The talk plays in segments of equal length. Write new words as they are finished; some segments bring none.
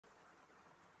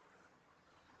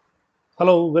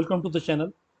Hello, welcome to the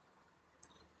channel.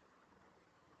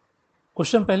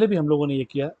 Question पहले भी हम लोगों ने ये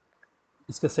किया।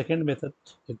 इसका सेकंड मेथड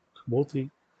एक बहुत ही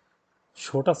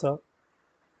छोटा सा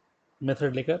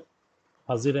मेथड लेकर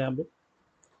हाजिर हैं हम लोग।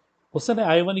 क्वेश्चन है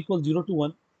I one equal zero to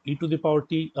one E to the power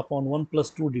T upon one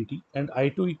plus two D T and I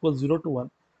two equal zero to one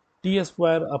T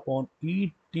square upon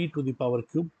E T to the power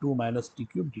cube two minus T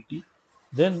cube D T.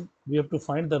 Then we have to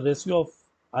find the ratio of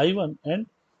I one and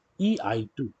E I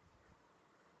to.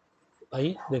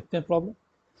 आइए देखते हैं problem.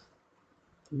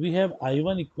 We have I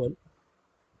one equal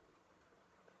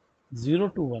zero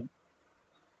to one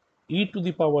e to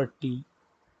the power t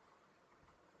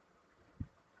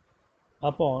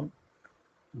upon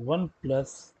 1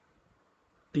 plus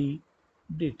t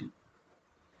dt,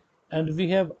 and we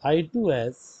have I2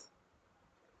 as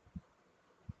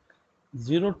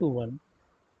 0 to 1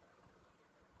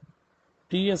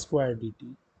 t square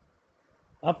dt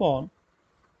upon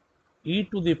e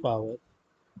to the power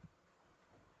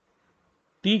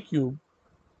t cube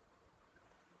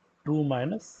 2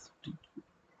 minus t cube।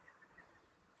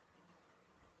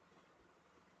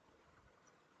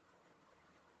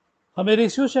 हमें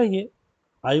ratio चाहिए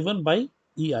I1 by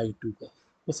E I to का।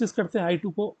 कोशिश करते हैं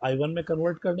I2 को I1 में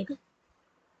convert करने का।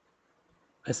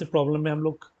 ऐसे प्रॉब्लम में हम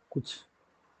लोग कुछ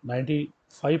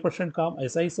 95% काम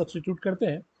ऐसा ही सब्स्टिट्यूट करते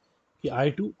हैं कि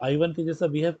I2 I1 के जैसा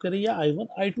बिहेव करे या I1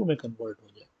 I2 में कन्वर्ट हो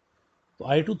जाए। तो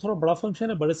I2 थोड़ा बड़ा फंक्शन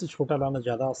है, बड़े से छोटा लाना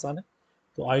ज़्यादा आसान है।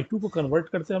 तो I2 को कन्वर्ट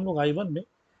करते हैं हम लोग I1 में।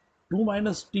 2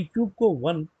 माइनस टी क्यूब को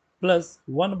 1 प्लस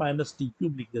 1 माइनस टी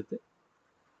क्यूब लिख देते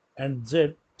and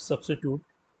Z substitute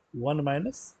 1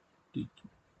 minus T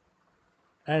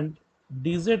cube and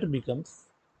dz becomes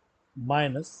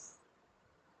minus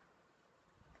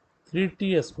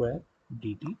 3t square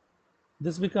dt.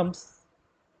 This becomes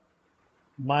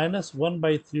minus 1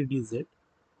 by 3 dz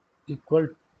equal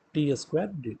T square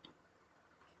D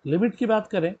T. Limit की बात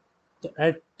करें तो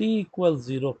at T equal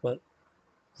 0 पर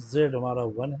z हमारा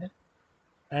 1 है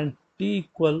and t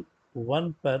equal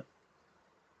 1 पर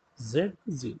z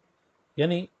 0,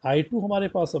 यानी I2 हमारे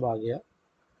पास अब आ गया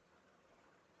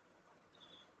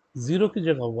 0 की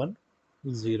जगह 1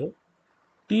 0।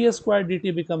 T square D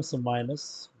T becomes minus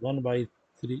 1 by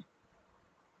 3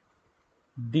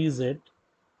 dz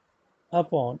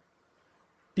upon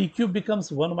t cube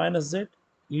becomes 1 minus z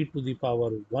e to the power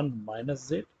 1 minus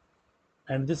z,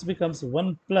 and this becomes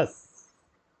 1 plus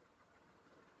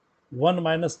 1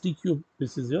 minus t cube,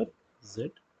 this is your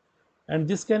z, and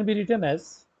this can be written as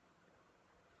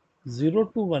 0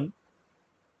 to 1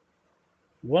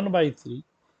 1 by 3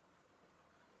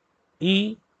 e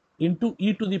into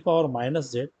e to the power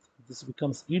minus z, this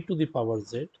becomes e to the power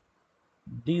z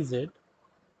dz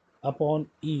upon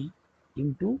e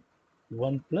into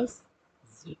 1 plus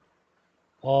z,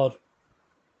 or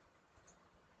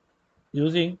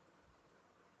using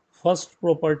first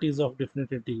properties of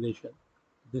definite integration,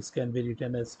 this can be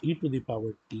written as e to the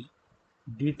power t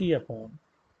dt upon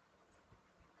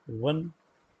 1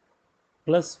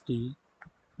 plus t,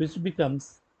 which becomes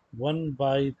 1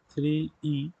 by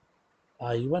 3e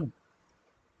I1.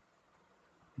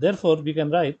 Therefore, we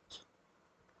can write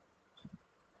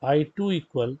I2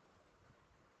 equal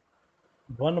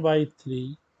 1 by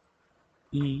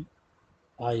 3e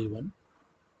I1,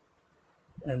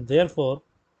 and therefore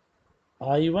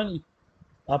I1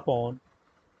 upon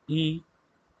e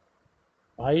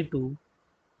I2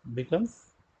 becomes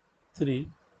 3,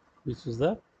 which is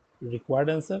the required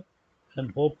answer,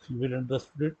 and hope you will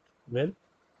understood it well.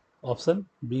 Option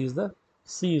B is the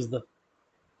C is the,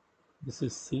 this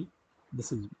is C,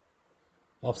 this is B.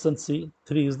 Option C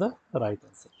 3 is the right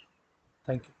answer.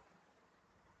 Thank you.